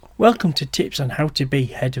Welcome to tips on how to be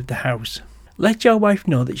head of the house. Let your wife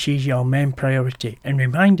know that she's your main priority and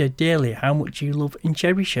remind her daily how much you love and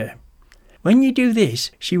cherish her. When you do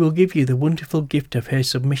this, she will give you the wonderful gift of her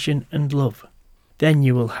submission and love. Then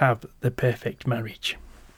you will have the perfect marriage.